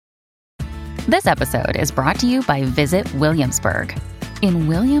This episode is brought to you by Visit Williamsburg. In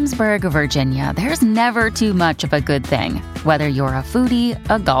Williamsburg, Virginia, there's never too much of a good thing. Whether you're a foodie,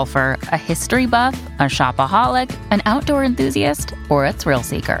 a golfer, a history buff, a shopaholic, an outdoor enthusiast, or a thrill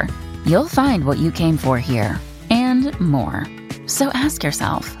seeker, you'll find what you came for here and more. So ask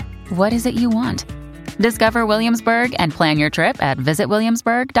yourself, what is it you want? Discover Williamsburg and plan your trip at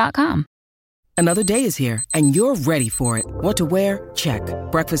visitwilliamsburg.com. Another day is here, and you're ready for it. What to wear? Check.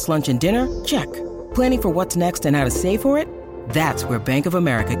 Breakfast, lunch, and dinner? Check. Planning for what's next and how to save for it? That's where Bank of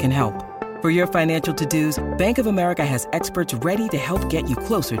America can help. For your financial to-dos, Bank of America has experts ready to help get you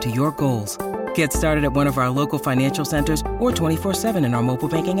closer to your goals. Get started at one of our local financial centers or 24/7 in our mobile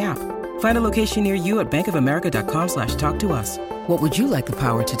banking app. Find a location near you at bankofamerica.com/talktous. What would you like the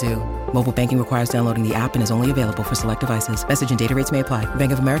power to do? Mobile banking requires downloading the app and is only available for select devices. Message and data rates may apply.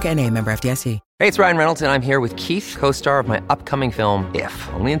 Bank of America N.A., member FDIC. Hey, it's Ryan Reynolds, and I'm here with Keith, co-star of my upcoming film, If,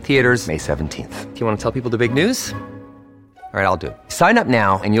 only in theaters May 17th. Do you want to tell people the big news? All right, I'll do it. Sign up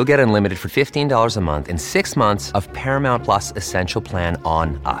now and you'll get unlimited for $15 a month and 6 months of Paramount Plus Essential Plan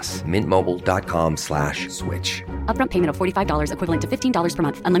on us. MintMobile.com/switch. Upfront payment of $45 equivalent to $15 per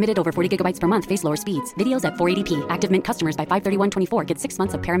month. Unlimited over 40 gigabytes per month. Face lower speeds. Videos at 480p. Active Mint customers by 531.24 get 6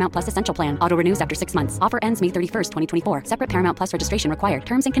 months of Paramount Plus Essential Plan. Auto renews after 6 months. Offer ends May 31st, 2024. Separate Paramount Plus registration required.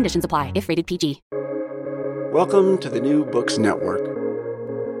 Terms and conditions apply if rated PG. Welcome to the New Books Network.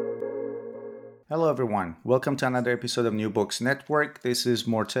 Hello everyone, welcome to another episode of New Books Network. This is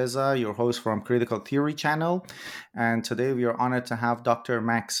Morteza, your host from Critical Theory channel, and today we are honored to have Dr.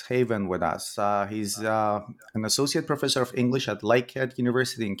 Max Haven with us. He's an associate professor of English at Lakehead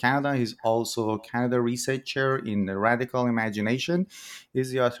University in Canada. He's also a Canada Research Chair in Radical Imagination.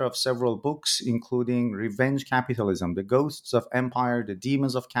 He's the author of several books, including Revenge Capitalism, The Ghosts of Empire, The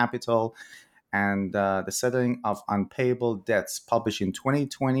Demons of Capital, and The Settling of Unpayable Debts, published in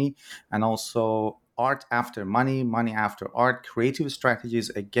 2020, and also Art After Money, Money After Art, Creative Strategies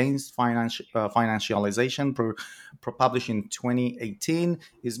Against Financialization, published in 2018.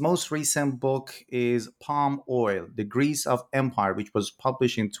 His most recent book is Palm Oil, The Grease of Empire, which was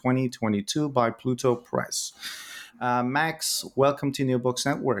published in 2022 by Pluto Press. Max, welcome to New Books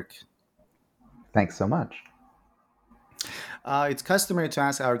Network. Thanks so much. It's customary to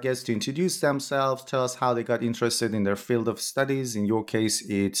ask our guests to introduce themselves, tell us how they got interested in their field of studies. In your case,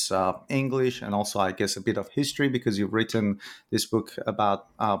 it's English and also, I guess, a bit of history because you've written this book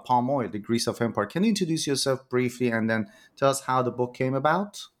about palm oil, The Grease of Empire. Can you introduce yourself briefly and then tell us how the book came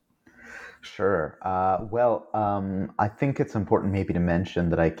about? Sure. I think it's important maybe to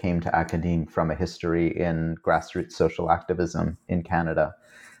mention that I came to academe from a history in grassroots social activism in Canada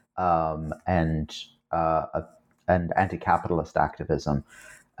and anti-capitalist activism.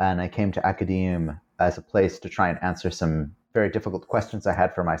 And I came to academe as a place to try and answer some very difficult questions I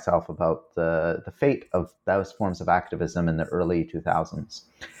had for myself about the fate of those forms of activism in the early 2000s.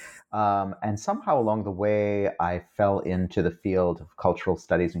 And somehow along the way, I fell into the field of cultural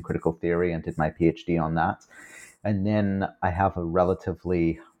studies and critical theory and did my PhD on that. And then I have a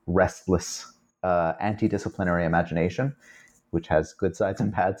relatively restless anti-disciplinary imagination, which has good sides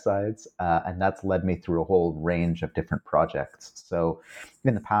and bad sides. And that's led me through a whole range of different projects. So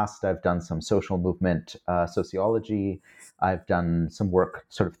in the past, I've done some social movement sociology. I've done some work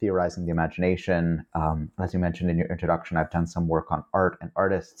sort of theorizing the imagination. As you mentioned in your introduction, I've done some work on art and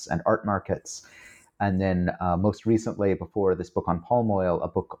artists and art markets. And then most recently, before this book on palm oil, a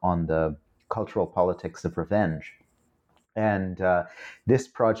book on the cultural politics of revenge. And this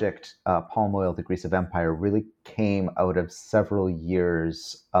project, Palm Oil, The Grease of Empire, really came out of several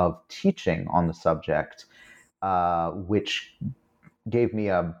years of teaching on the subject, which gave me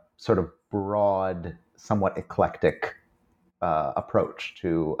a sort of broad, somewhat eclectic approach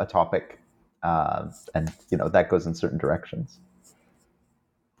to a topic. And, that goes in certain directions.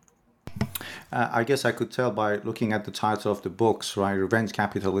 I guess I could tell by looking at the title of the books, right? Revenge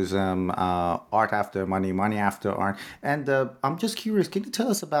Capitalism, Art After Money, Money After Art. And I'm just curious, can you tell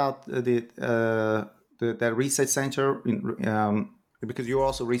us about the research center? Because you're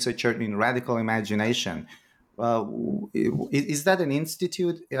also a researcher in Radical Imagination. Is that an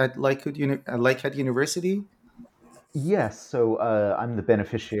institute at Lakehead University? Yes. So I'm the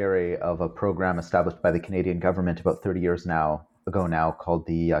beneficiary of a program established by the Canadian government about 30 years ago now called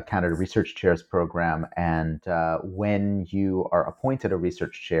the Canada Research Chairs Program. And when you are appointed a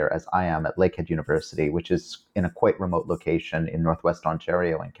research chair, as I am at Lakehead University, which is in a quite remote location in Northwest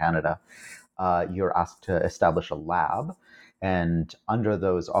Ontario in Canada, you're asked to establish a lab. And under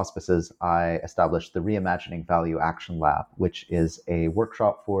those auspices, I established the Reimagining Value Action Lab, which is a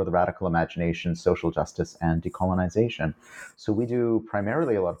workshop for the radical imagination, social justice, and decolonization. So we do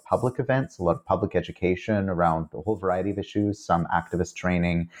primarily a lot of public events, a lot of public education around a whole variety of issues, some activist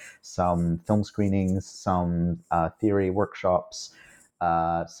training, some film screenings, some theory workshops,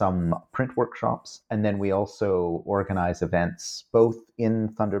 some print workshops. And then we also organize events both in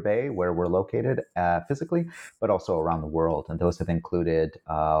Thunder Bay, where we're located physically, but also around the world. And those have included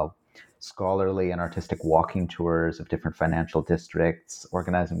scholarly and artistic walking tours of different financial districts,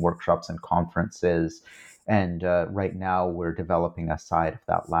 organizing workshops and conferences. And right now we're developing a side of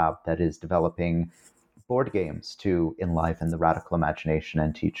that lab that is developing board games to enliven the radical imagination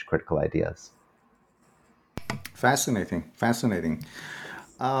and teach critical ideas. Fascinating.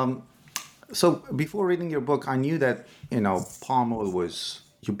 So before reading your book, I knew that, palm oil was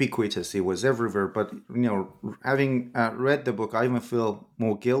ubiquitous. It was everywhere. But, having read the book, I even feel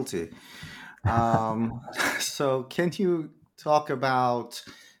more guilty. So can you talk about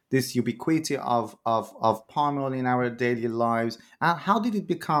this ubiquity of palm oil in our daily lives? How did it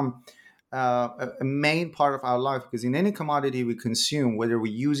become a main part of our life? Because in any commodity we consume, whether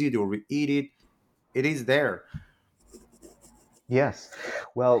we use it or we eat it, it is there. Yes.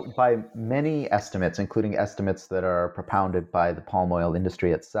 Well, by many estimates, including estimates that are propounded by the palm oil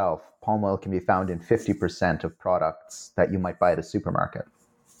industry itself, palm oil can be found in 50% of products that you might buy at a supermarket.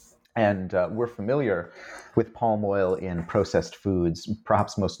 And we're familiar with palm oil in processed foods,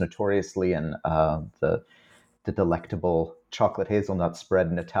 perhaps most notoriously in the delectable chocolate hazelnut spread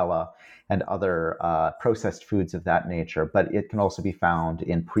Nutella and other processed foods of that nature. But it can also be found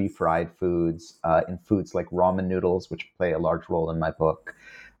in pre-fried foods, in foods like ramen noodles, which play a large role in my book,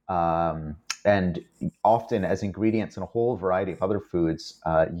 and often as ingredients in a whole variety of other foods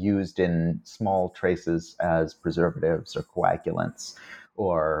used in small traces as preservatives or coagulants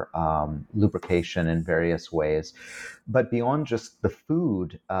or lubrication in various ways. But beyond just the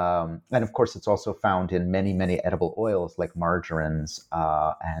food, and of course it's also found in many, many edible oils like margarines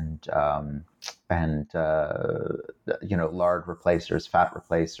and lard replacers, fat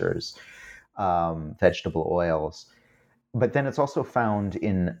replacers, vegetable oils. But then it's also found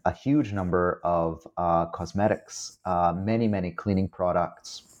in a huge number of cosmetics, many, many cleaning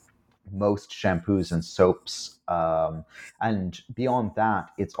products, most shampoos and soaps. And beyond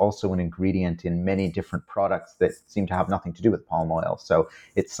that, it's also an ingredient in many different products that seem to have nothing to do with palm oil. So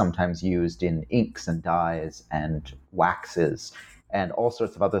it's sometimes used in inks and dyes and waxes and all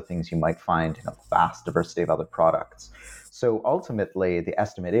sorts of other things you might find in a vast diversity of other products. So ultimately, the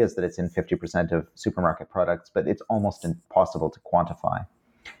estimate is that it's in 50% of supermarket products, but it's almost impossible to quantify.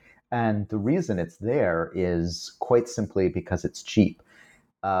 And the reason it's there is quite simply because it's cheap.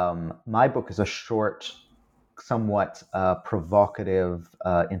 My book is a short, somewhat provocative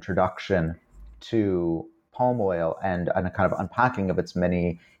introduction to palm oil and a kind of unpacking of its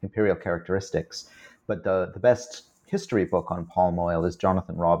many imperial characteristics. But the best history book on palm oil is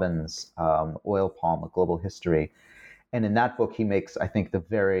Jonathan Robbins' Oil Palm, A Global History. And in that book, he makes, I think, the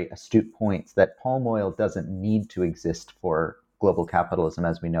very astute points that palm oil doesn't need to exist for global capitalism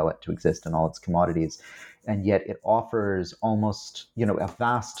as we know it to exist in all its commodities. And yet it offers almost, a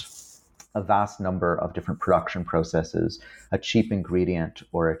vast number of different production processes, a cheap ingredient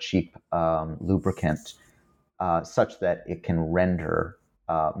or a cheap lubricant, such that it can render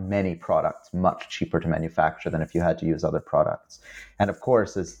many products much cheaper to manufacture than if you had to use other products. And of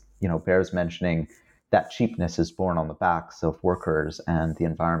course, as bears mentioning, that cheapness is borne on the backs of workers and the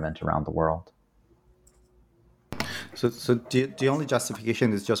environment around the world. So the only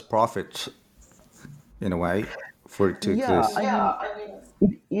justification is just profit, in a way, for it to exist. I mean,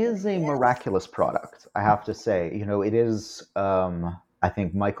 it is a miraculous product, I have to say. It is. I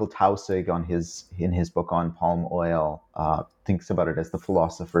think Michael Taussig in his book on palm oil thinks about it as the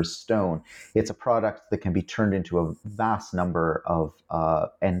philosopher's stone. It's a product that can be turned into a vast number of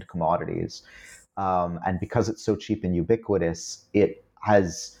end commodities. And because it's so cheap and ubiquitous, it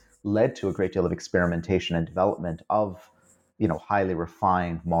has led to a great deal of experimentation and development of, highly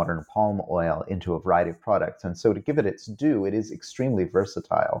refined modern palm oil into a variety of products. And so to give it its due, it is extremely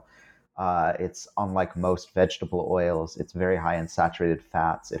versatile. It's unlike most vegetable oils. It's very high in saturated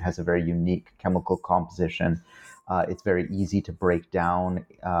fats. It has a very unique chemical composition. It's very easy to break down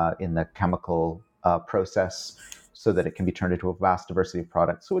in the chemical process, so that it can be turned into a vast diversity of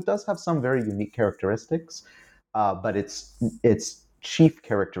products. So it does have some very unique characteristics, but its chief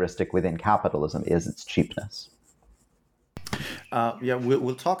characteristic within capitalism is its cheapness. Yeah,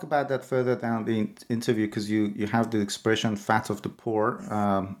 we'll talk about that further down the interview because you have the expression "fat of the poor"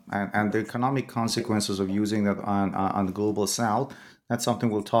 and the economic consequences of using that on the global south. That's something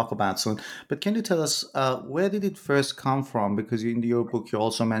we'll talk about soon. But can you tell us where did it first come from? Because in your book you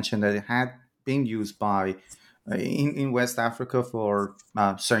also mentioned that it had been used by in West Africa for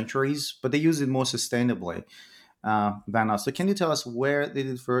centuries, but they use it more sustainably than us. So can you tell us where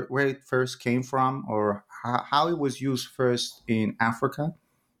it first came from, or how it was used first in Africa?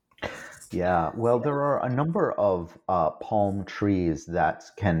 Yeah, well, there are a number of palm trees that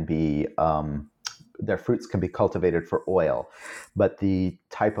can be, their fruits can be cultivated for oil, but the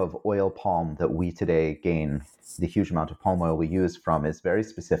type of oil palm that we today gain the huge amount of palm oil we use from is very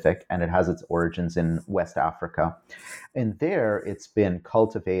specific, and it has its origins in West Africa. And there, it's been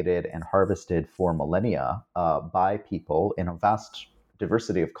cultivated and harvested for millennia by people in a vast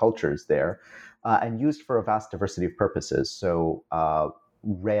diversity of cultures there, and used for a vast diversity of purposes. So,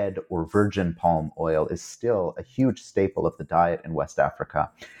 red or virgin palm oil is still a huge staple of the diet in West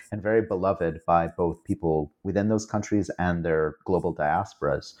Africa and very beloved by both people within those countries and their global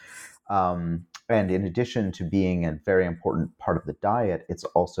diasporas. And in addition to being a very important part of the diet, it's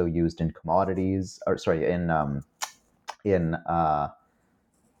also used in commodities, or sorry, in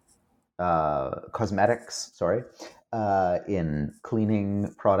cosmetics, in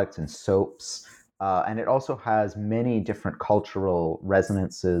cleaning products and soaps. And it also has many different cultural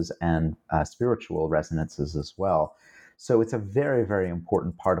resonances and spiritual resonances as well. So it's a very, very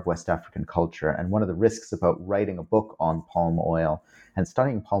important part of West African culture. And one of the risks about writing a book on palm oil and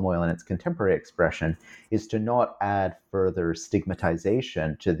studying palm oil in its contemporary expression is to not add further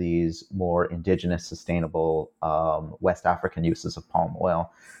stigmatization to these more indigenous, sustainable West African uses of palm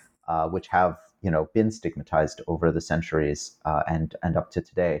oil, which have been stigmatized over the centuries and up to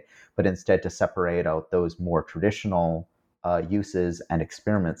today, but instead to separate out those more traditional uses and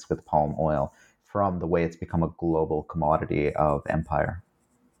experiments with palm oil from the way it's become a global commodity of empire.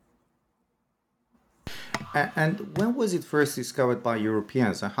 And when was it first discovered by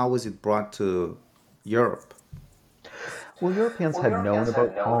Europeans, and how was it brought to Europe? Well, Europeans had known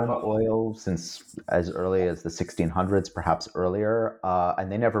about palm oil since as early as the 1600s, perhaps earlier,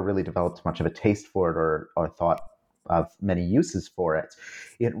 and they never really developed much of a taste for it or thought of many uses for it.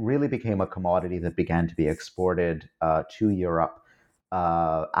 It really became a commodity that began to be exported to Europe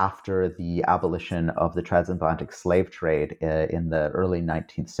after the abolition of the transatlantic slave trade in the early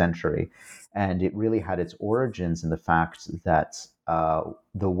 19th century. And it really had its origins in the fact that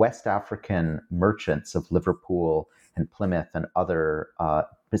the West African merchants of Liverpool and Plymouth and other,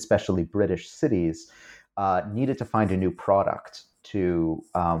 especially British cities, needed to find a new product to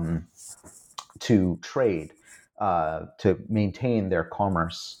trade, to maintain their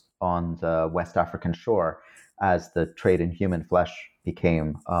commerce on the West African shore as the trade in human flesh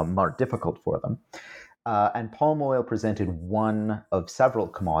became more difficult for them. And palm oil presented one of several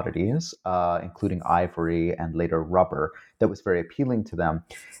commodities, including ivory and later rubber, that was very appealing to them.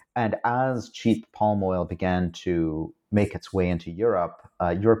 And as cheap palm oil began to make its way into Europe,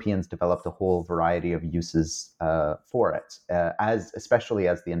 Europeans developed a whole variety of uses for it, especially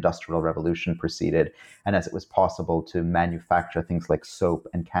as the Industrial Revolution proceeded, and as it was possible to manufacture things like soap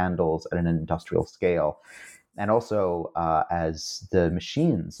and candles at an industrial scale. And also as the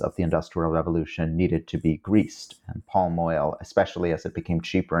machines of the Industrial Revolution needed to be greased, and palm oil, especially as it became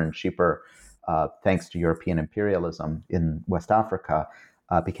cheaper and cheaper, thanks to European imperialism in West Africa,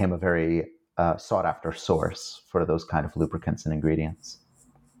 became a very sought-after source for those kind of lubricants and ingredients.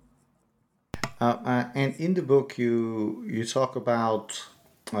 And in the book, you talk about,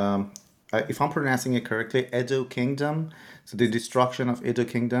 if I'm pronouncing it correctly, Edo Kingdom, so the destruction of Edo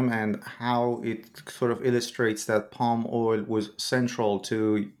Kingdom, and how it sort of illustrates that palm oil was central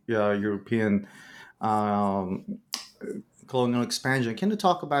to European colonial expansion. Can you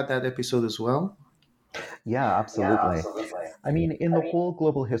talk about that episode as well? Yeah, absolutely. I mean, in the whole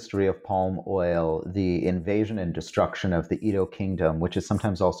global history of palm oil, the invasion and destruction of the Edo Kingdom, which is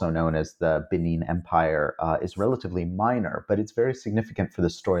sometimes also known as the Benin Empire, is relatively minor, but it's very significant for the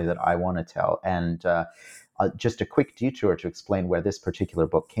story that I want to tell. And just a quick detour to explain where this particular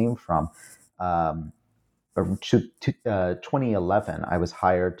book came from. 2011, I was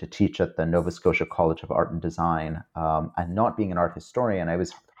hired to teach at the Nova Scotia College of Art and Design. And not being an art historian, I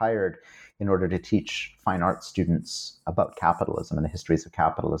was hired in order to teach fine art students about capitalism and the histories of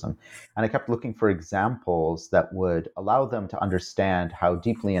capitalism. And I kept looking for examples that would allow them to understand how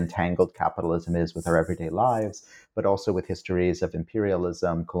deeply entangled capitalism is with our everyday lives, but also with histories of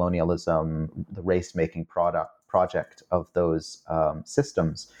imperialism, colonialism, the race-making project of those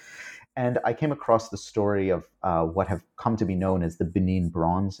systems. And I came across the story of what have come to be known as the Benin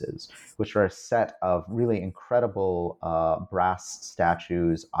Bronzes, which are a set of really incredible brass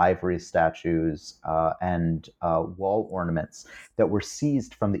statues, ivory statues, and wall ornaments that were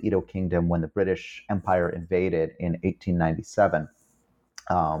seized from the Edo Kingdom when the British Empire invaded in 1897.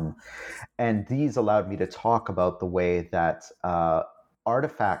 And these allowed me to talk about the way that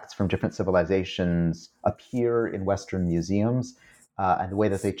artifacts from different civilizations appear in Western museums, and the way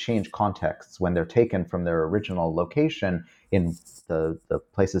that they change contexts when they're taken from their original location in the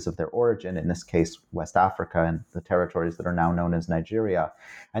places of their origin, in this case, West Africa and the territories that are now known as Nigeria,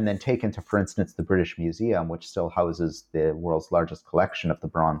 and then taken to, for instance, the British Museum, which still houses the world's largest collection of the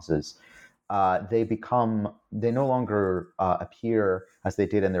bronzes. They no longer appear as they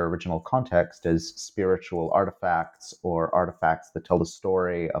did in their original context as spiritual artifacts or artifacts that tell the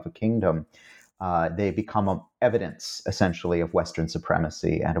story of a kingdom. They become evidence, essentially, of Western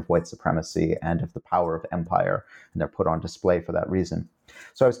supremacy and of white supremacy and of the power of empire, and they're put on display for that reason.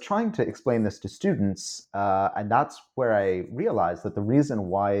 So I was trying to explain this to students, and that's where I realized that the reason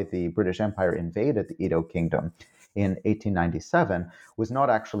why the British Empire invaded the Edo Kingdom in 1897 was not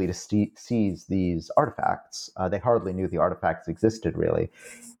actually to seize these artifacts. They hardly knew the artifacts existed, really.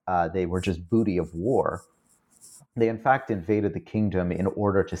 They were just booty of war. They, in fact, invaded the kingdom in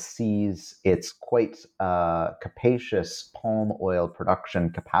order to seize its quite capacious palm oil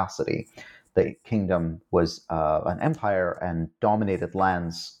production capacity. The kingdom was an empire and dominated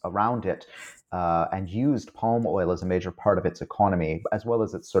lands around it, and used palm oil as a major part of its economy, as well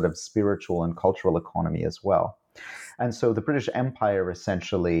as its sort of spiritual and cultural economy as well. And so the British Empire,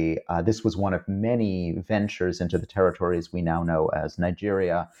 essentially, this was one of many ventures into the territories we now know as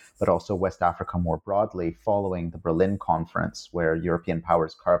Nigeria, but also West Africa more broadly, following the Berlin Conference, where European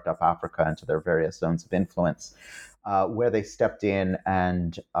powers carved up Africa into their various zones of influence, where they stepped in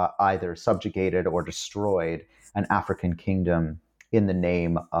and either subjugated or destroyed an African kingdom in the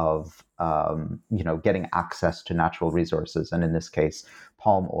name of getting access to natural resources, and in this case,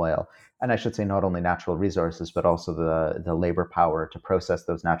 palm oil. And I should say not only natural resources, but also the labor power to process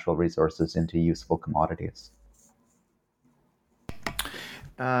those natural resources into useful commodities.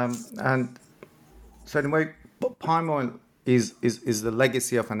 And so anyway, palm oil is the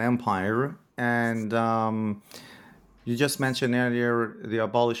legacy of an empire. And you just mentioned earlier the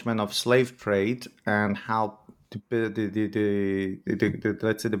abolishment of slave trade and how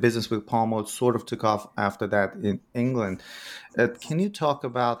let's say the business with palm oil sort of took off after that in England. Can you talk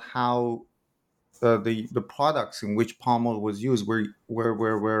about how the products in which palm oil was used were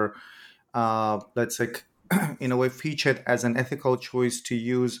let's say in a way featured as an ethical choice to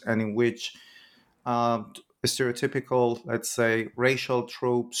use, and in which stereotypical, let's say, racial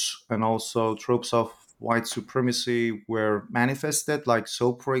tropes and also tropes of white supremacy were manifested, like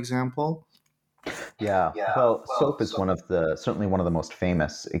soap, for example? Yeah. Well, soap is certainly one of the most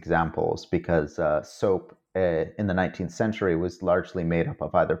famous examples, because soap in the 19th century was largely made up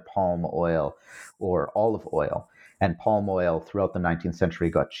of either palm oil or olive oil. And palm oil throughout the 19th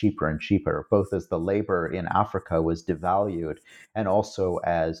century got cheaper and cheaper, both as the labor in Africa was devalued and also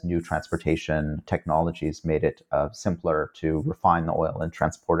as new transportation technologies made it simpler to refine the oil and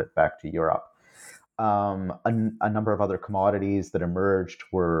transport it back to Europe. A number of other commodities that emerged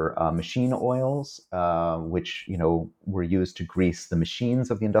were machine oils, which were used to grease the machines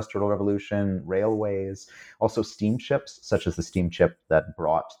of the Industrial Revolution, railways, also steamships, such as the steamship that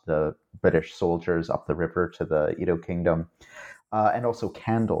brought the British soldiers up the river to the Edo Kingdom, and also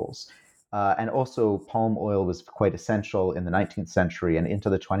candles. And also palm oil was quite essential in the 19th century and into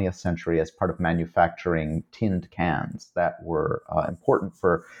the 20th century as part of manufacturing tinned cans that were important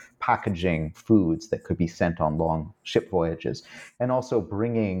for packaging foods that could be sent on long ship voyages, and also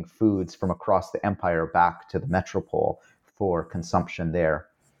bringing foods from across the empire back to the metropole for consumption there.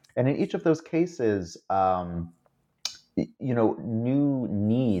 And in each of those cases, new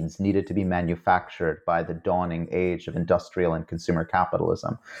needs needed to be manufactured by the dawning age of industrial and consumer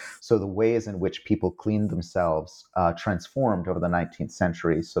capitalism. So the ways in which people cleaned themselves transformed over the 19th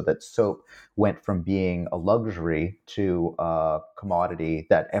century, so that soap went from being a luxury to a commodity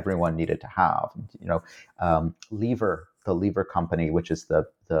that everyone needed to have. Lever, the Lever Company, which is the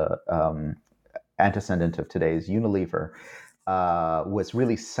antecedent of today's Unilever, was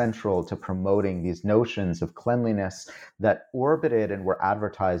really central to promoting these notions of cleanliness that orbited and were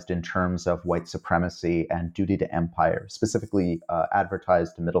advertised in terms of white supremacy and duty to empire, specifically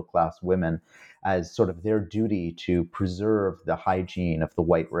advertised to middle-class women as sort of their duty to preserve the hygiene of the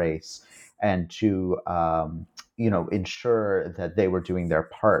white race and to ensure that they were doing their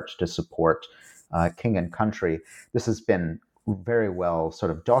part to support king and country. This has been very well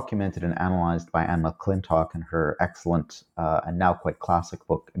sort of documented and analyzed by Anne McClintock in her excellent and now quite classic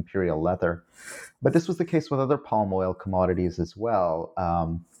book, Imperial Leather. But this was the case with other palm oil commodities as well.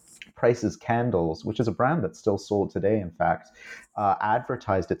 Price's Candles, which is a brand that's still sold today, in fact,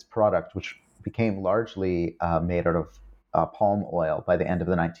 advertised its product, which became largely made out of palm oil by the end of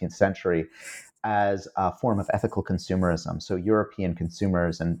the 19th century, as a form of ethical consumerism. So European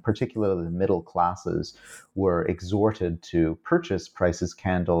consumers, and particularly the middle classes, were exhorted to purchase Price's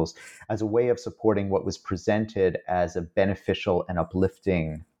Candles as a way of supporting what was presented as a beneficial and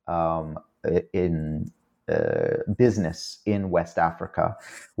uplifting business in West Africa.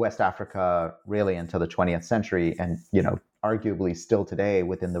 West Africa, really until the 20th century, and arguably still today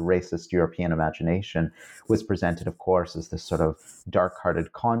within the racist European imagination, was presented, of course, as this sort of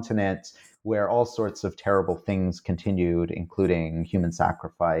dark-hearted continent where all sorts of terrible things continued, including human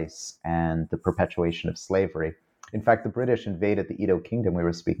sacrifice and the perpetuation of slavery. In fact, the British invaded the Edo Kingdom we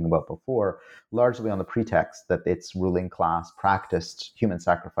were speaking about before, largely on the pretext that its ruling class practiced human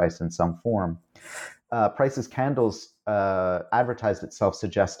sacrifice in some form. Price's Candles advertised itself,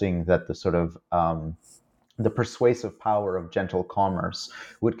 suggesting that the sort of the persuasive power of gentle commerce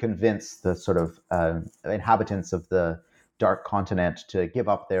would convince the sort of inhabitants of the dark continent to give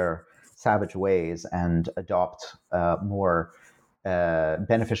up their savage ways and adopt more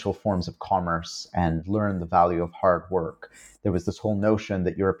beneficial forms of commerce and learn the value of hard work. There was this whole notion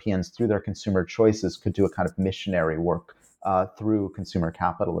that Europeans, through their consumer choices, could do a kind of missionary work through consumer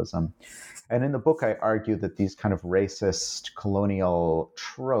capitalism. And in the book, I argue that these kind of racist colonial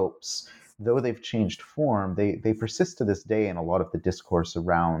tropes, though they've changed form, they persist to this day in a lot of the discourse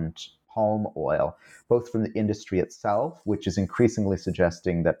around palm oil, both from the industry itself, which is increasingly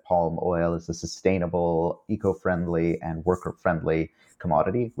suggesting that palm oil is a sustainable, eco-friendly, and worker-friendly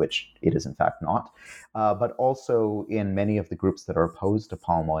commodity, which it is in fact not, but also in many of the groups that are opposed to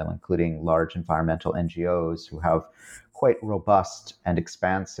palm oil, including large environmental NGOs who have quite robust and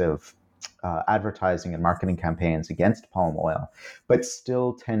expansive advertising and marketing campaigns against palm oil, but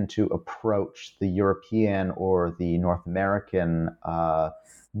still tend to approach the European or the North American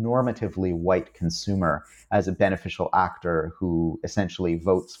normatively white consumer as a beneficial actor who essentially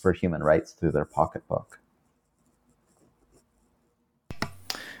votes for human rights through their pocketbook.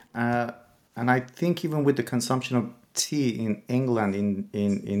 And I think even with the consumption of tea in England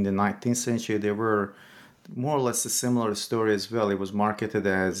in the 19th century, there were more or less a similar story as well. It was marketed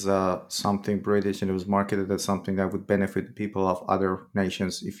as something British, and it was marketed as something that would benefit the people of other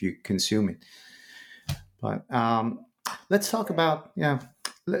nations if you consume it. But let's talk about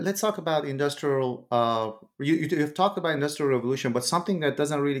industrial. You've talked about industrial revolution, but something that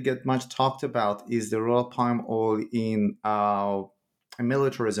doesn't really get much talked about is the role of palm oil in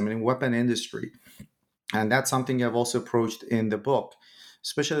militarism and in weapon industry, and that's something I've also approached in the book,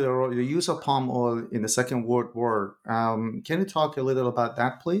 especially the use of palm oil in the Second World War. Can you talk a little about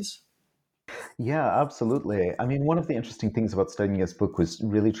that, please? Yeah, absolutely. I mean, one of the interesting things about studying this book was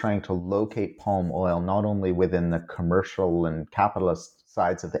really trying to locate palm oil not only within the commercial and capitalist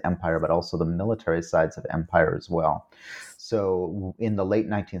sides of the empire, but also the military sides of empire as well. So in the late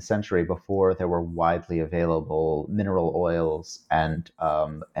 19th century, before there were widely available mineral oils and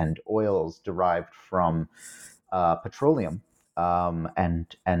oils derived from petroleum,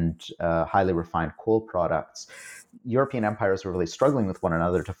 and highly refined coal products, European empires were really struggling with one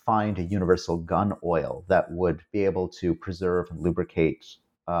another to find a universal gun oil that would be able to preserve and lubricate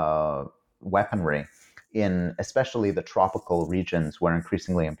weaponry in especially the tropical regions where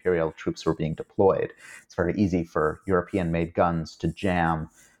increasingly imperial troops were being deployed. It's very easy for European-made guns to jam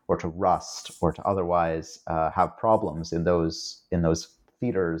or to rust or to otherwise have problems in those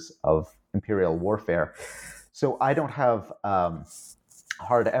theaters of imperial warfare. So I don't have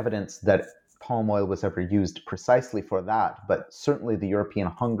hard evidence that palm oil was ever used precisely for that, but certainly the European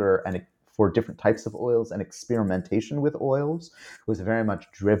hunger and for different types of oils and experimentation with oils was very much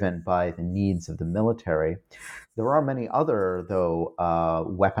driven by the needs of the military. There are many other, though,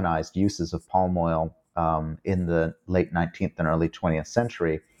 weaponized uses of palm oil in the late 19th and early 20th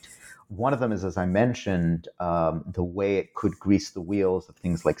century. One of them is, as I mentioned, the way it could grease the wheels of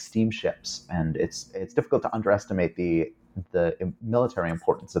things like steamships. And it's difficult to underestimate the military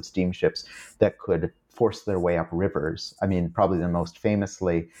importance of steamships that could force their way up rivers. I mean, probably the most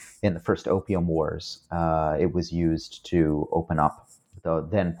famously in the first Opium Wars, it was used to open up the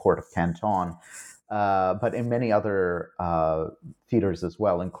then port of Canton. But in many other theaters as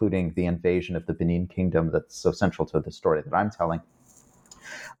well, including the invasion of the Benin Kingdom that's so central to the story that I'm telling.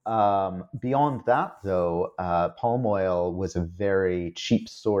 Beyond that, though, palm oil was a very cheap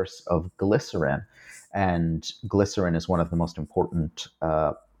source of glycerin. And glycerin is one of the most important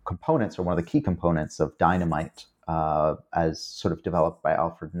components, or one of the key components of dynamite, as sort of developed by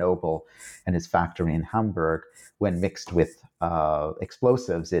Alfred Nobel and his factory in Hamburg. When mixed with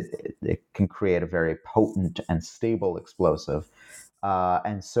explosives, it can create a very potent and stable explosive.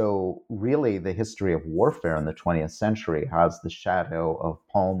 And so really the history of warfare in the 20th century has the shadow of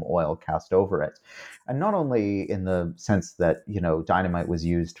palm oil cast over it. And not only in the sense that, dynamite was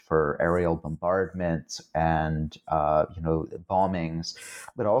used for aerial bombardment and, bombings,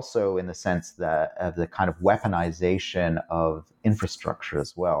 but also in the sense that of the kind of weaponization of infrastructure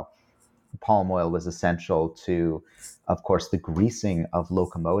as well. Palm oil was essential to, of course, the greasing of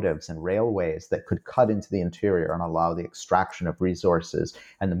locomotives and railways that could cut into the interior and allow the extraction of resources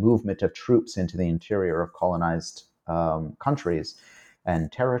and the movement of troops into the interior of colonized countries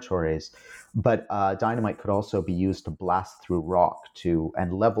and territories. But dynamite could also be used to blast through rock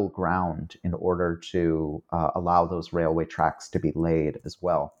and level ground in order to allow those railway tracks to be laid as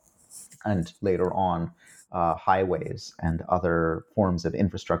well. And later on, highways and other forms of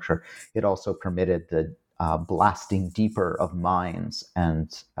infrastructure. It also permitted the blasting deeper of mines,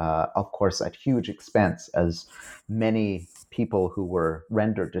 and of course at huge expense, as many people who were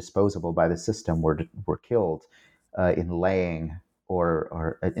rendered disposable by the system were killed in laying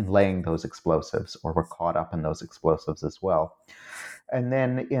or in laying those explosives, or were caught up in those explosives as well. And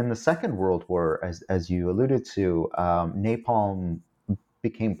then in the Second World War, as you alluded to, napalm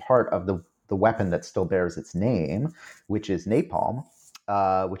became part of the weapon that still bears its name, which is napalm,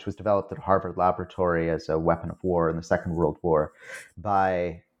 which was developed at Harvard Laboratory as a weapon of war in the Second World War.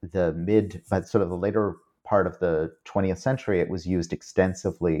 By sort of the later part of the 20th century, it was used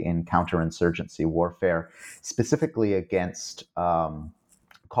extensively in counterinsurgency warfare, specifically against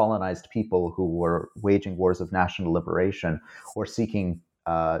colonized people who were waging wars of national liberation or seeking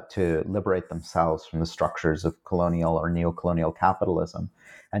to liberate themselves from the structures of colonial or neocolonial capitalism.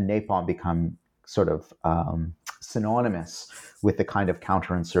 And napalm become sort of synonymous with the kind of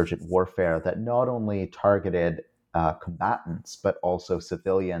counterinsurgent warfare that not only targeted combatants, but also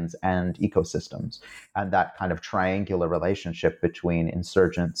civilians and ecosystems, and that kind of triangular relationship between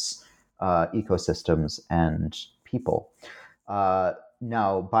insurgents, ecosystems, and people.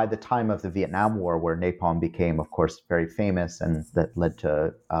 Now, by the time of the Vietnam War, where napalm became, of course, very famous, and that led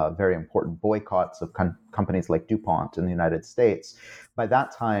to very important boycotts of companies like DuPont in the United States, by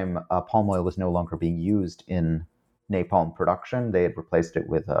that time, palm oil was no longer being used in napalm production. They had replaced it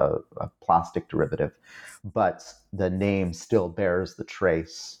with a plastic derivative, but the name still bears the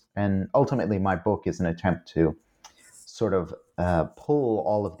trace. And ultimately, my book is an attempt to sort of pull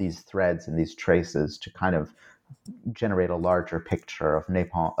all of these threads and these traces to kind of generate a larger picture of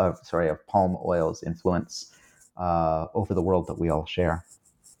palm oil's influence over the world that we all share.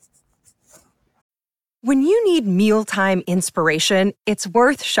 When you need mealtime inspiration, it's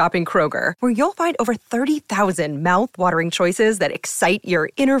worth shopping Kroger, where you'll find over 30,000 mouth-watering choices that excite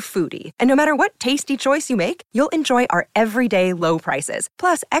your inner foodie. And no matter what tasty choice you make, you'll enjoy our everyday low prices,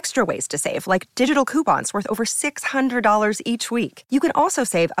 plus extra ways to save, like digital coupons worth over $600 each week. You can also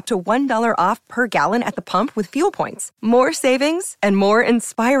save up to $1 off per gallon at the pump with fuel points. More savings and more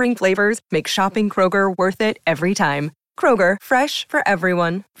inspiring flavors make shopping Kroger worth it every time. Kroger, fresh for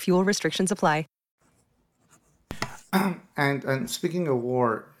everyone. Fuel restrictions apply. And speaking of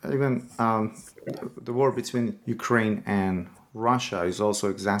war, even the war between Ukraine and Russia is also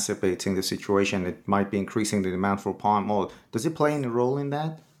exacerbating the situation. It might be increasing the demand for palm oil. Does it play any role in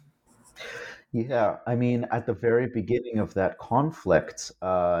that? Yeah, I mean, at the very beginning of that conflict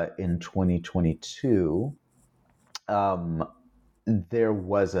in 2022, there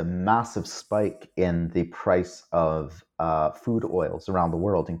was a massive spike in the price of food oils around the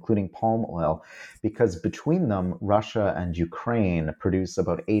world, including palm oil, because between them, Russia and Ukraine produce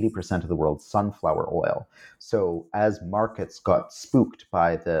about 80% of the world's sunflower oil. So as markets got spooked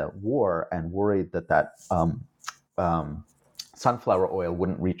by the war and worried that sunflower oil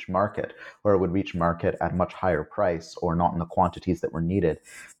wouldn't reach market, or it would reach market at a much higher price or not in the quantities that were needed,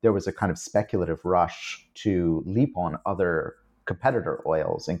 there was a kind of speculative rush to leap on other competitor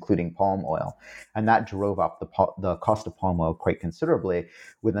oils, including palm oil. And that drove up the cost of palm oil quite considerably,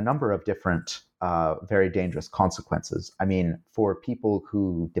 with a number of different very dangerous consequences. I mean, for people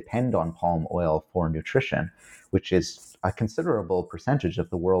who depend on palm oil for nutrition, which is a considerable percentage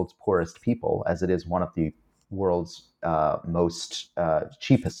of the world's poorest people, as it is one of the world's most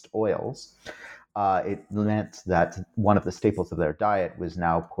cheapest oils, it meant that one of the staples of their diet was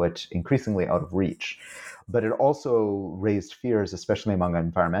now put increasingly out of reach. But it also raised fears, especially among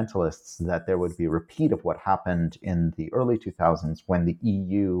environmentalists, that there would be a repeat of what happened in the early 2000s when the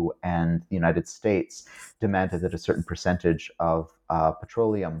EU and the United States demanded that a certain percentage of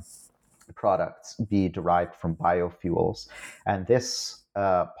petroleum products be derived from biofuels. And this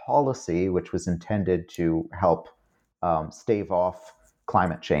policy, which was intended to help stave off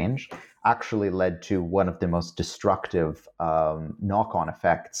climate change, actually led to one of the most destructive knock-on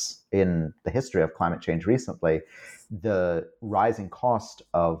effects in the history of climate change recently. The rising cost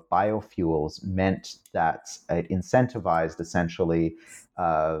of biofuels meant that it incentivized essentially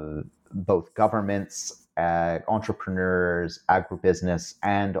both governments, entrepreneurs, agribusiness,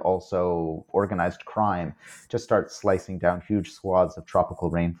 and also organized crime to start slicing down huge swaths of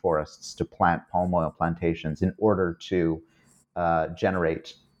tropical rainforests to plant palm oil plantations in order to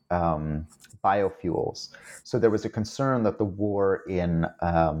generate biofuels. So there was a concern that the war in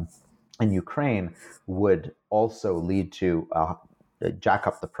Ukraine would also lead to jack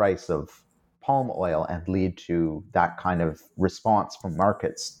up the price of palm oil and lead to that kind of response from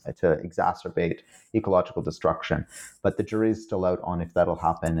markets to exacerbate ecological destruction. But the jury's still out on if that'll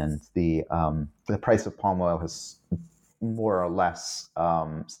happen, and the price of palm oil has more or less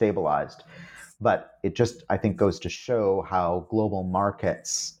stabilized. But it just, I think, goes to show how global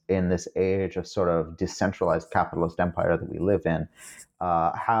markets in this age of sort of decentralized capitalist empire that we live in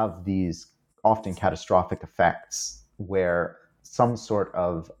have these often catastrophic effects where some sort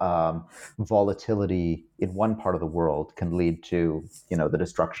of volatility in one part of the world can lead to, the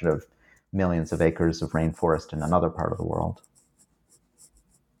destruction of millions of acres of rainforest in another part of the world.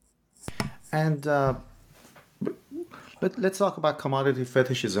 And but let's talk about commodity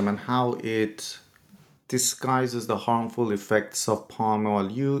fetishism and how it disguises the harmful effects of palm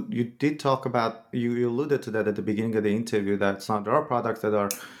oil. You did talk about, you alluded to that at the beginning of the interview, that there are products that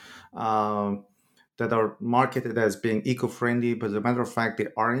are marketed as being eco-friendly, but as a matter of fact, they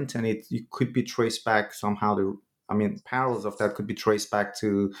aren't, and it could be traced back somehow. Parallels of that could be traced back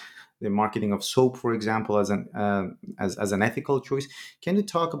to the marketing of soap, for example, as an ethical choice. Can you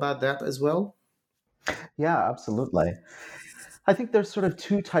talk about that as well? Yeah, absolutely. I think there's sort of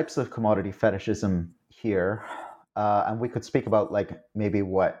two types of commodity fetishism here, and we could speak about maybe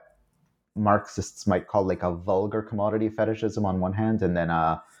what Marxists might call a vulgar commodity fetishism on one hand, and then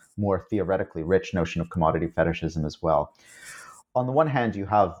a more theoretically rich notion of commodity fetishism as well. On the one hand, you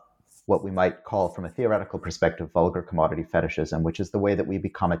have what we might call, from a theoretical perspective, vulgar commodity fetishism, which is the way that we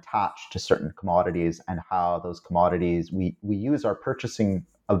become attached to certain commodities and how those commodities, we use our purchasing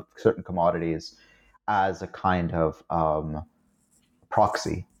of certain commodities as a kind of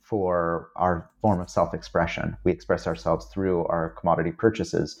proxy for our form of self-expression. We express ourselves through our commodity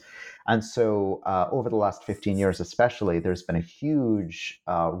purchases. And so over the last 15 years especially, there's been a huge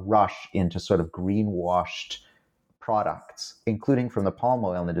rush into sort of greenwashed products, including from the palm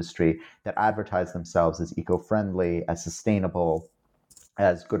oil industry, that advertise themselves as eco-friendly, as sustainable,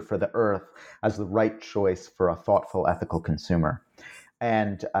 as good for the earth, as the right choice for a thoughtful, ethical consumer.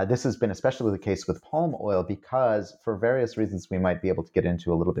 And this has been especially the case with palm oil because, for various reasons we might be able to get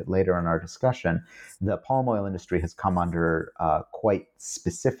into a little bit later in our discussion, the palm oil industry has come under quite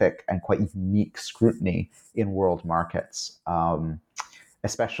specific and quite unique scrutiny in world markets,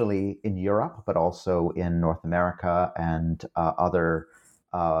 especially in Europe, but also in North America and other,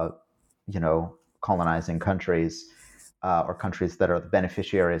 colonizing countries or countries that are the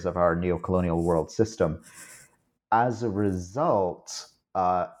beneficiaries of our neocolonial world system. As a result,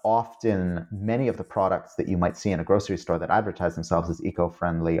 often many of the products that you might see in a grocery store that advertise themselves as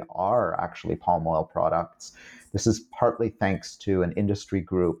eco-friendly are actually palm oil products. This is partly thanks to an industry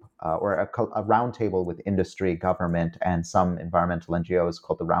group or a roundtable with industry, government, and some environmental NGOs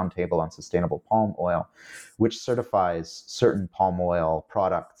called the Roundtable on Sustainable Palm Oil, which certifies certain palm oil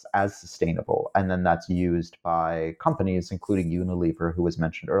products as sustainable. And then that's used by companies, including Unilever, who was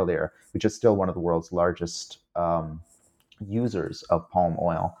mentioned earlier, which is still one of the world's largest users of palm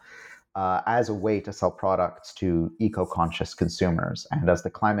oil, as a way to sell products to eco-conscious consumers. And as the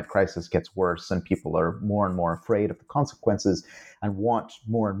climate crisis gets worse and people are more and more afraid of the consequences and want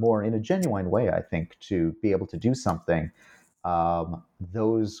more and more, in a genuine way, I think, to be able to do something,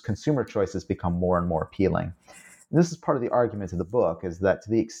 those consumer choices become more and more appealing. And this is part of the argument of the book, is that to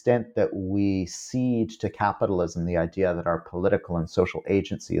the extent that we cede to capitalism the idea that our political and social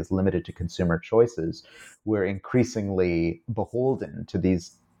agency is limited to consumer choices, we're increasingly beholden to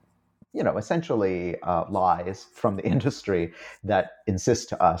these, essentially lies from the industry that insist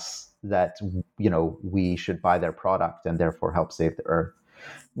to us that, we should buy their product and therefore help save the earth.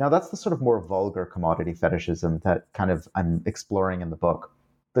 Now, that's the sort of more vulgar commodity fetishism that kind of I'm exploring in the book.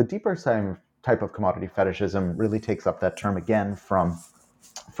 The deeper type of commodity fetishism really takes up that term again from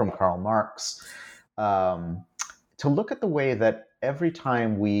Karl Marx, to look at the way that every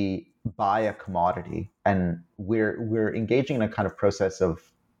time we buy a commodity and we're engaging in a kind of process of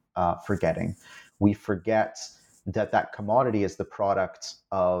forgetting, we forget that commodity is the product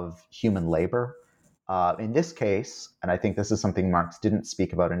of human labor. In this case, and I think this is something Marx didn't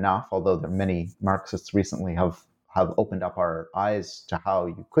speak about enough, although there are many Marxists recently have opened up our eyes to how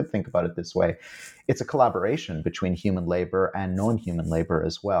you could think about it this way. It's a collaboration between human labor and non-human labor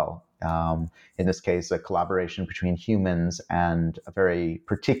as well. In this case, a collaboration between humans and a very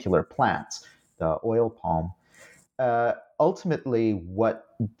particular plant, the oil palm. Ultimately, what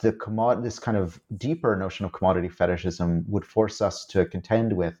this kind of deeper notion of commodity fetishism would force us to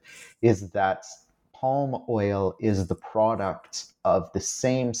contend with is that palm oil is the product of the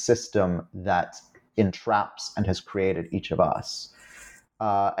same system that entraps and has created each of us.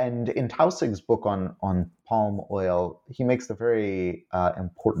 And in Tausig's book on palm oil, he makes the very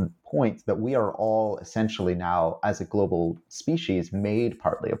important point that we are all essentially now, as a global species, made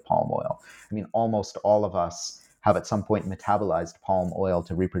partly of palm oil. I mean, almost all of us have at some point metabolized palm oil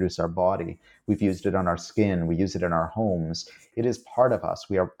to reproduce our body. We've used it on our skin. We use it in our homes. It is part of us.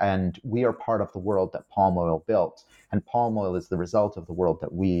 We are part of the world that palm oil built. And palm oil is the result of the world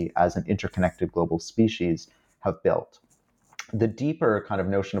that we, as an interconnected global species, have built. The deeper kind of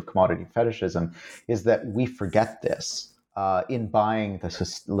notion of commodity fetishism is that we forget this. In buying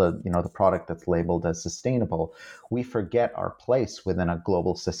the product that's labeled as sustainable, we forget our place within a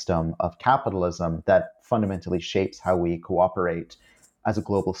global system of capitalism that fundamentally shapes how we cooperate as a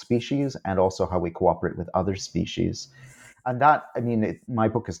global species and also how we cooperate with other species. And that, I mean, my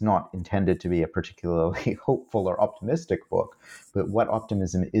book is not intended to be a particularly hopeful or optimistic book, but what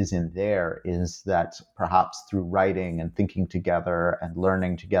optimism is in there is that perhaps through writing and thinking together and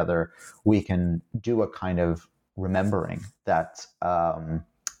learning together, we can do a kind of remembering that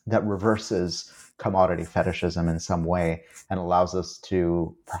that reverses commodity fetishism in some way and allows us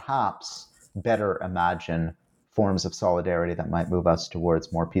to perhaps better imagine forms of solidarity that might move us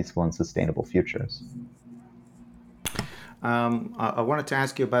towards more peaceful and sustainable futures. I wanted to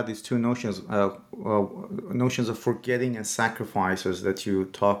ask you about these two notions, notions of forgetting and sacrifices that you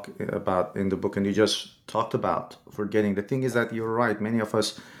talk about in the book, and you just talked about forgetting. The thing is that you're right. Many of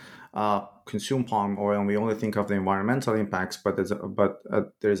us consume palm oil, and we only think of the environmental impacts, but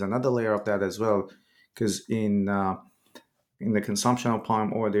there's another layer of that as well, because in the consumption of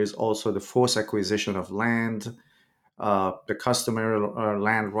palm oil, there's also the forced acquisition of land. The customary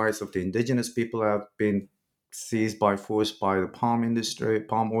land rights of the indigenous people have been seized by force by the palm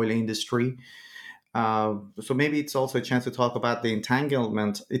oil industry. So maybe it's also a chance to talk about the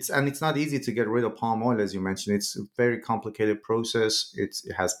entanglement. It's not easy to get rid of palm oil, as you mentioned. It's a very complicated process. It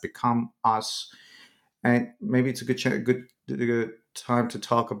has become us, and maybe it's a good time to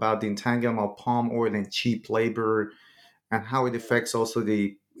talk about the entanglement of palm oil and cheap labor, and how it affects also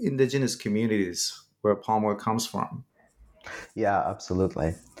the indigenous communities where palm oil comes from. Yeah,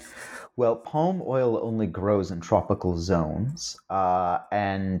 absolutely. Well, palm oil only grows in tropical zones,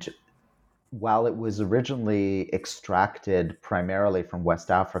 and while it was originally extracted primarily from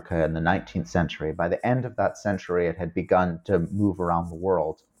West Africa in the 19th century, by the end of that century, it had begun to move around the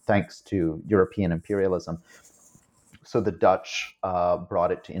world thanks to European imperialism. So the Dutch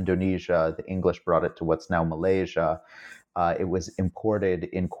brought it to Indonesia, the English brought it to what's now Malaysia. It was imported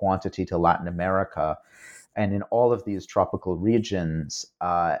in quantity to Latin America. And in all of these tropical regions,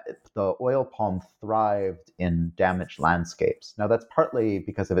 the oil palm thrived in damaged landscapes. Now, that's partly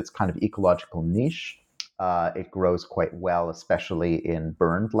because of its kind of ecological niche. It grows quite well, especially in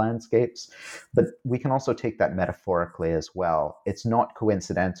burned landscapes. But we can also take that metaphorically as well. It's not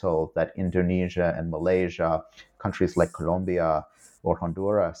coincidental that Indonesia and Malaysia, countries like Colombia or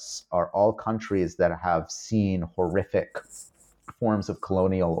Honduras, are all countries that have seen horrific forms of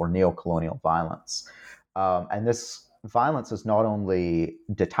colonial or neo-colonial violence. And this violence has not only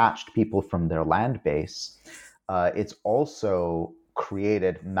detached people from their land base, it's also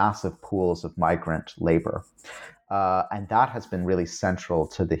created massive pools of migrant labor. And that has been really central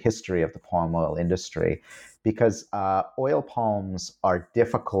to the history of the palm oil industry, because oil palms are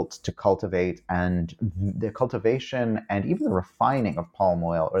difficult to cultivate, and the cultivation and even the refining of palm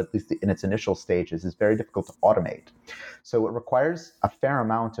oil, or at least in its initial stages, is very difficult to automate. So it requires a fair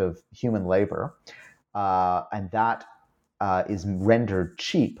amount of human labor. And that is rendered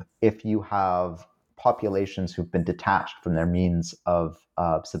cheap if you have populations who've been detached from their means of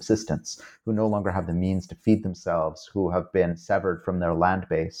subsistence, who no longer have the means to feed themselves, who have been severed from their land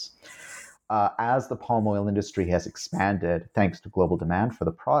base. As the palm oil industry has expanded, thanks to global demand for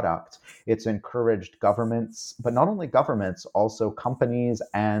the product, it's encouraged governments, but not only governments, also companies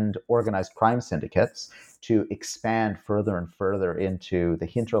and organized crime syndicates to expand further and further into the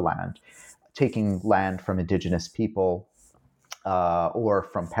hinterland, taking land from indigenous people or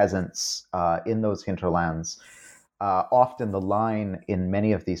from peasants in those hinterlands. Often the line in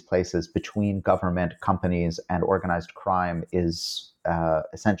many of these places between government, companies, and organized crime is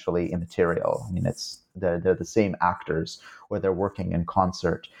essentially immaterial. I mean, they're the same actors, or they're working in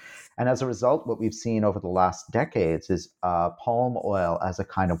concert. And as a result, what we've seen over the last decades is palm oil as a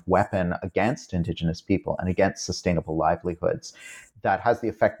kind of weapon against indigenous people and against sustainable livelihoods that has the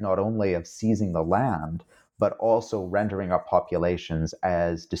effect not only of seizing the land, but also rendering our populations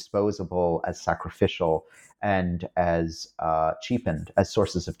as disposable, as sacrificial, and as cheapened, as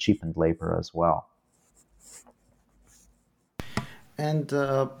sources of cheapened labor as well. And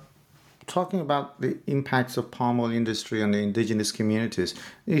talking about the impacts of palm oil industry on the indigenous communities,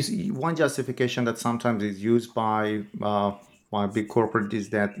 is one justification that sometimes is used by big corporate is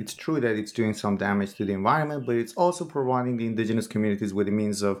that it's true that it's doing some damage to the environment, but it's also providing the indigenous communities with a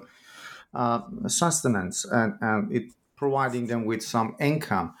means of sustenance and it providing them with some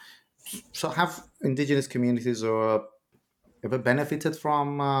income. So have indigenous communities ever benefited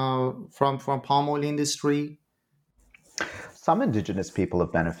from palm oil industry? Some indigenous people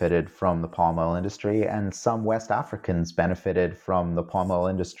have benefited from the palm oil industry, and some West Africans benefited from the palm oil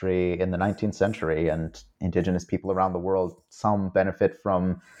industry in the 19th century, and indigenous people around the world, some benefit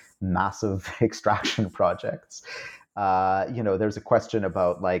from massive extraction projects. There's a question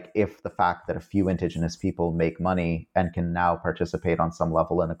about if the fact that a few indigenous people make money and can now participate on some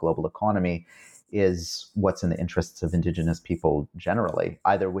level in a global economy is what's in the interests of indigenous people generally,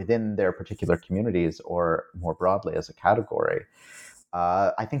 either within their particular communities or more broadly as a category.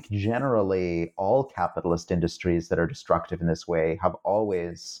 I think generally all capitalist industries that are destructive in this way have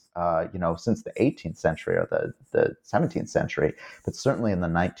always, since the 18th century or the 17th century, but certainly in the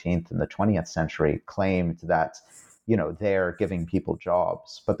 19th and the 20th century, claimed that they're giving people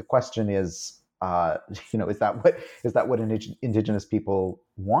jobs. But the question is, is that what indigenous people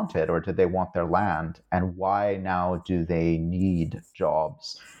wanted, or did they want their land? And why now do they need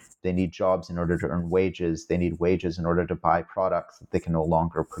jobs? They need jobs in order to earn wages. They need wages in order to buy products that they can no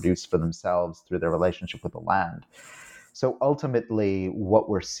longer produce for themselves through their relationship with the land. So ultimately, what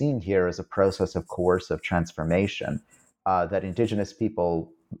we're seeing here is a process of coercive transformation that indigenous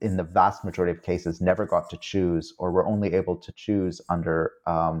people, in the vast majority of cases, never got to choose, or were only able to choose under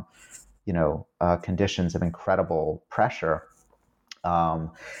conditions of incredible pressure.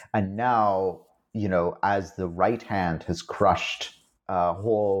 And now, as the right hand has crushed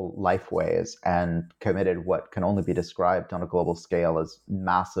whole lifeways and committed what can only be described on a global scale as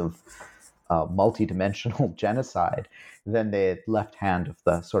massive, multidimensional genocide, then the left hand of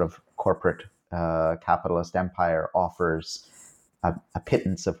the sort of corporate capitalist empire offers a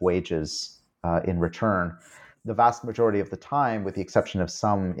pittance of wages in return. The vast majority of the time, with the exception of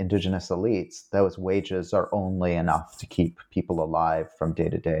some indigenous elites, those wages are only enough to keep people alive from day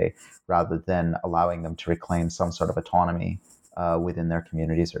to day, rather than allowing them to reclaim some sort of autonomy within their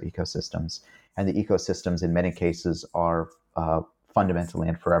communities or ecosystems. And the ecosystems, in many cases, are fundamentally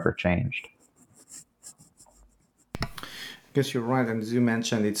and forever changed. I guess you're right. And as you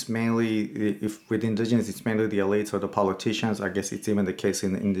mentioned, it's mainly, if with indigenous, it's mainly the elites or the politicians. I guess it's even the case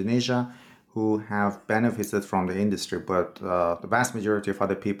in Indonesia, who have benefited from the industry, but the vast majority of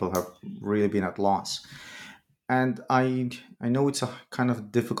other people have really been at loss. And I know it's a kind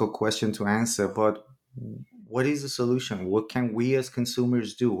of difficult question to answer, but what is the solution? What can we as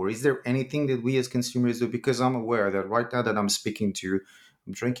consumers do? Or is there anything that we as consumers do? Because I'm aware that right now that I'm speaking to you,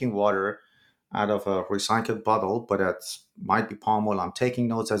 I'm drinking water out of a recycled bottle, but that might be palm oil. I'm taking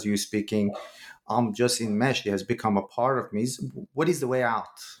notes as you're speaking. I'm just enmeshed. It has become a part of me. What is the way out?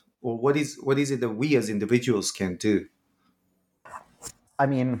 Or what is it that we as individuals can do? I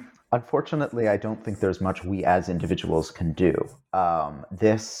mean, unfortunately, I don't think there's much we as individuals can do.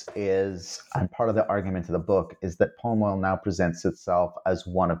 This is, and part of the argument of the book is that palm oil now presents itself as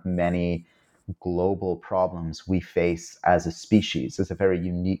one of many global problems we face as a species, as a very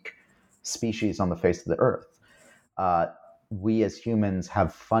unique species on the face of the earth. We as humans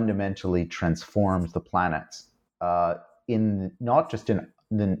have fundamentally transformed the planet in not just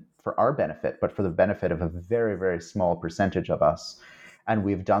for our benefit, but for the benefit of a very, very small percentage of us. And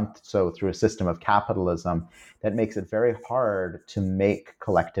we've done so through a system of capitalism that makes it very hard to make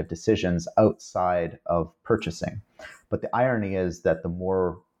collective decisions outside of purchasing. But the irony is that the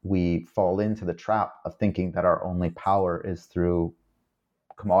more we fall into the trap of thinking that our only power is through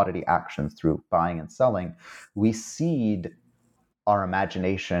commodity actions, through buying and selling, we cede our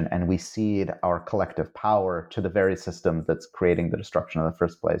imagination and we cede our collective power to the very system that's creating the destruction in the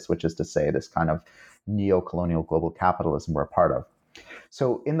first place, which is to say this kind of neo-colonial global capitalism we're a part of.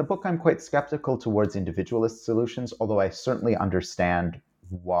 So in the book, I'm quite skeptical towards individualist solutions, although I certainly understand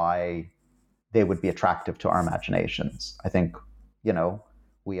why they would be attractive to our imaginations. I think,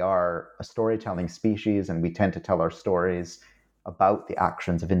 we are a storytelling species and we tend to tell our stories about the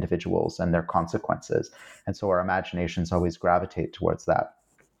actions of individuals and their consequences. And so our imaginations always gravitate towards that.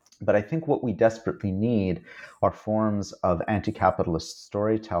 But I think what we desperately need are forms of anti-capitalist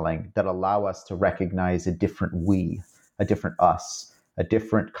storytelling that allow us to recognize a different we, a different us, a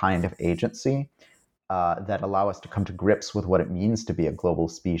different kind of agency that allow us to come to grips with what it means to be a global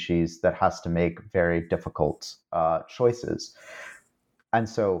species that has to make very difficult choices. And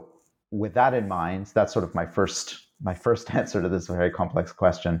so with that in mind, that's sort of my first answer to this very complex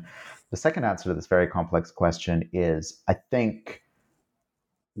question. The second answer to this very complex question is, I think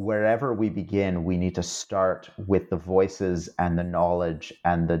wherever we begin, we need to start with the voices and the knowledge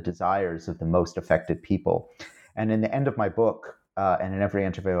and the desires of the most affected people. And in the end of my book, and in every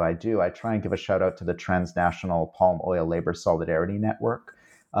interview I do, I try and give a shout out to the Transnational Palm Oil Labor Solidarity Network,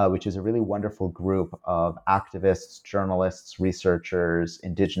 which is a really wonderful group of activists, journalists, researchers,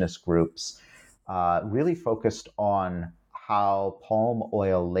 indigenous groups, really focused on how palm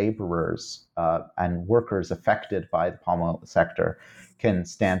oil laborers and workers affected by the palm oil sector can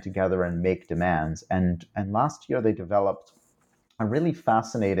stand together and make demands. And last year they developed a really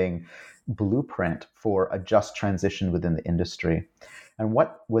fascinating blueprint for a just transition within the industry. And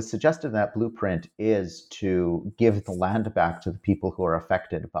what was suggested in that blueprint is to give the land back to the people who are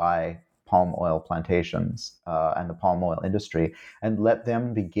affected by palm oil plantations and the palm oil industry, and let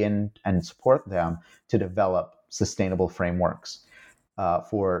them begin and support them to develop sustainable frameworks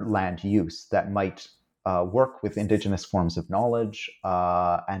for land use that might work with indigenous forms of knowledge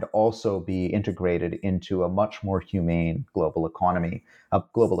and also be integrated into a much more humane global economy, a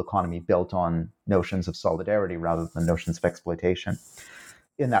global economy built on notions of solidarity rather than notions of exploitation.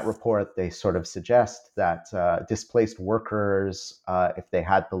 In that report, they sort of suggest that displaced workers, if they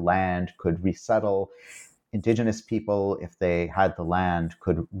had the land, could resettle. Indigenous people, if they had the land,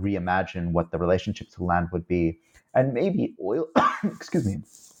 could reimagine what the relationship to the land would be. And maybe oil, excuse me,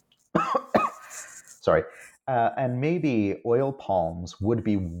 sorry, and maybe oil palms would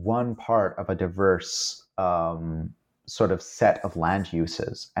be one part of a diverse sort of set of land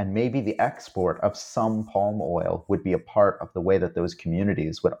uses. And maybe the export of some palm oil would be a part of the way that those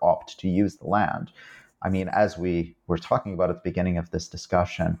communities would opt to use the land. I mean, as we were talking about at the beginning of this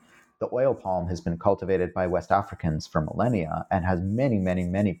discussion, the oil palm has been cultivated by West Africans for millennia and has many, many,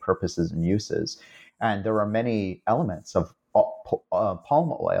 many purposes and uses. And there are many elements of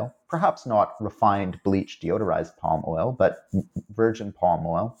palm oil, perhaps not refined, bleached, deodorized palm oil, but virgin palm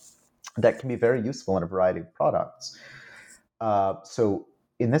oil that can be very useful in a variety of products. So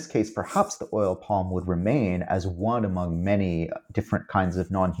in this case, perhaps the oil palm would remain as one among many different kinds of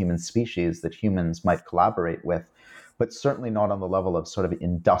non-human species that humans might collaborate with, but certainly not on the level of sort of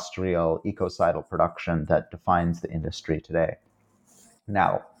industrial ecocidal production that defines the industry today.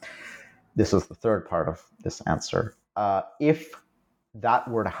 Now, this is the third part of this answer. If that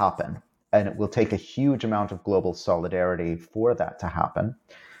were to happen, and it will take a huge amount of global solidarity for that to happen,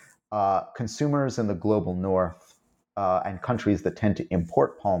 consumers in the global north and countries that tend to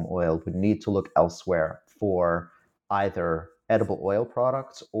import palm oil would need to look elsewhere for either edible oil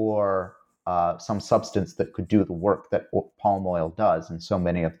products or some substance that could do the work that palm oil does in so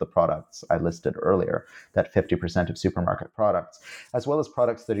many of the products I listed earlier, that 50% of supermarket products, as well as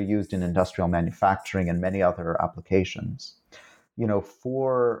products that are used in industrial manufacturing and many other applications. You know,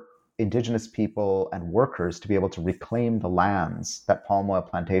 for indigenous people and workers to be able to reclaim the lands that palm oil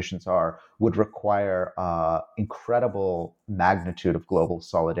plantations are would require incredible magnitude of global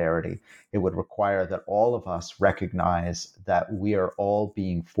solidarity. It would require that all of us recognize that we are all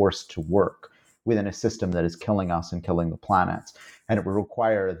being forced to work within a system that is killing us and killing the planet. And it would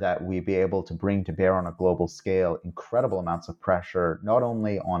require that we be able to bring to bear on a global scale incredible amounts of pressure, not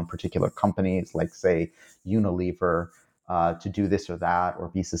only on particular companies like, say, Unilever, to do this or that, or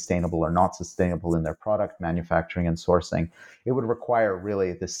be sustainable or not sustainable in their product manufacturing and sourcing. It would require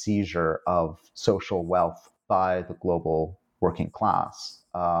really the seizure of social wealth by the global working class.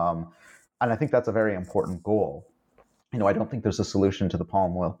 And I think that's a very important goal. I don't think there's a solution to the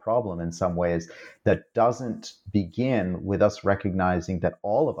palm oil problem in some ways that doesn't begin with us recognizing that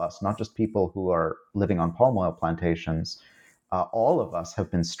all of us, not just people who are living on palm oil plantations, all of us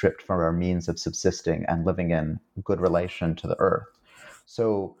have been stripped from our means of subsisting and living in good relation to the earth.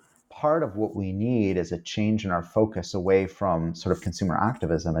 So part of what we need is a change in our focus away from sort of consumer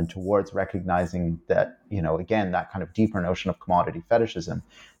activism and towards recognizing that, again, that kind of deeper notion of commodity fetishism,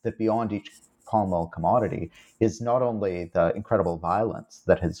 that beyond each palm oil commodity is not only the incredible violence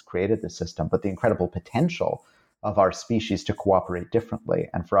that has created this system, but the incredible potential of our species to cooperate differently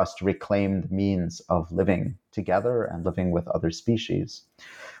and for us to reclaim the means of living together and living with other species.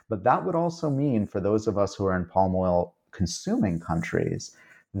 But that would also mean for those of us who are in palm oil consuming countries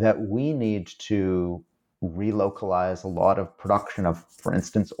that we need to relocalize a lot of production of, for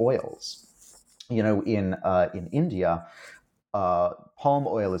instance, oils. In India, palm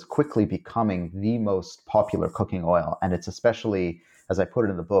oil is quickly becoming the most popular cooking oil, and it's especially, as I put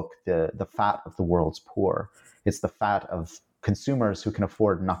it in the book, the fat of the world's poor. It's the fat of consumers who can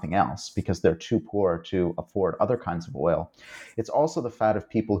afford nothing else because they're too poor to afford other kinds of oil. It's also the fat of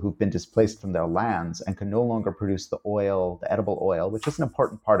people who've been displaced from their lands and can no longer produce the oil, the edible oil, which is an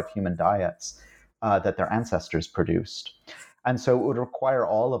important part of human diets that their ancestors produced. And so it would require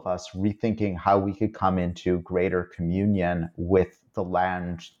all of us rethinking how we could come into greater communion with the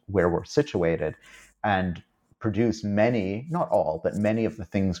land where we're situated and produce many, not all, but many of the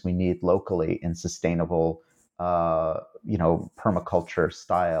things we need locally in sustainable permaculture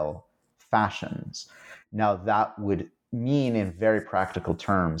style fashions. Now that would mean in very practical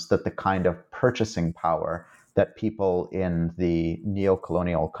terms that the kind of purchasing power that people in the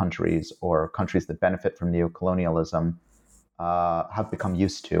neo-colonial countries or countries that benefit from neo-colonialism have become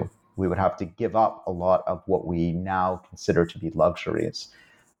used to. We would have to give up a lot of what we now consider to be luxuries.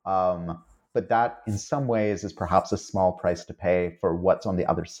 But that in some ways is perhaps a small price to pay for what's on the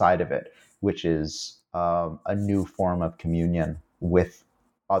other side of it, which is a new form of communion with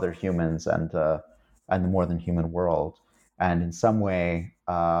other humans and the more than human world. And in some way,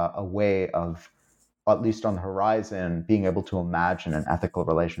 a way of, at least on the horizon, being able to imagine an ethical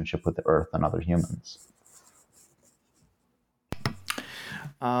relationship with the earth and other humans.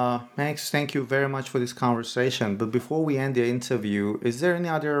 Max, thank you very much for this conversation. But before we end the interview, is there any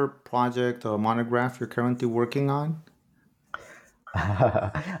other project or monograph you're currently working on?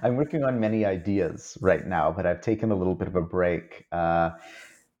 I'm working on many ideas right now, but I've taken a little bit of a break.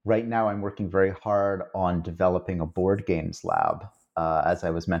 Right now, I'm working very hard on developing a board games lab, as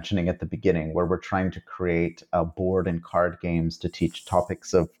I was mentioning at the beginning, where we're trying to create board and card games to teach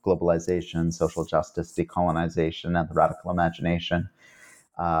topics of globalization, social justice, decolonization, and the radical imagination.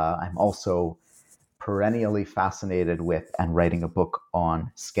 I'm also perennially fascinated with and writing a book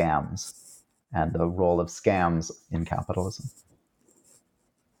on scams and the role of scams in capitalism.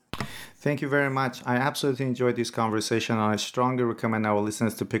 Thank you very much. I absolutely enjoyed this conversation, and I strongly recommend our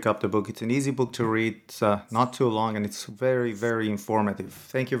listeners to pick up the book. It's an easy book to read, it's not too long, and it's very, very informative.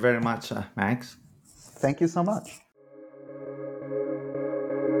 Thank you very much, Max. Thank you so much.